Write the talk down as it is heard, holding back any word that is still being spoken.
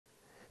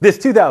This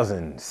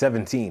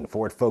 2017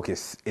 Ford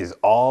Focus is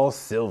all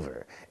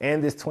silver,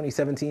 and this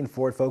 2017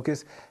 Ford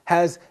Focus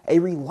has a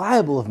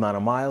reliable amount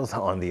of miles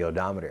on the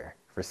odometer.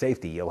 For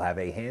safety, you'll have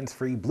a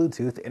hands-free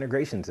Bluetooth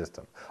integration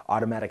system,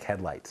 automatic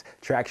headlights,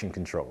 traction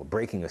control,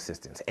 braking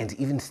assistance, and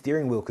even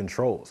steering wheel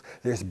controls.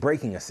 There's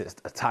braking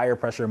assist, a tire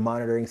pressure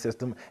monitoring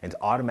system, and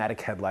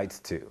automatic headlights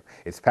too.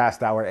 It's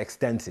passed our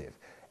extensive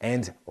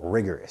and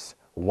rigorous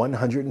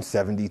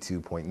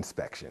 172-point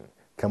inspection.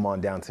 Come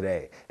on down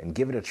today and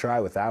give it a try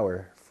with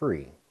our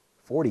free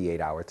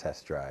 48-hour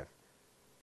test drive.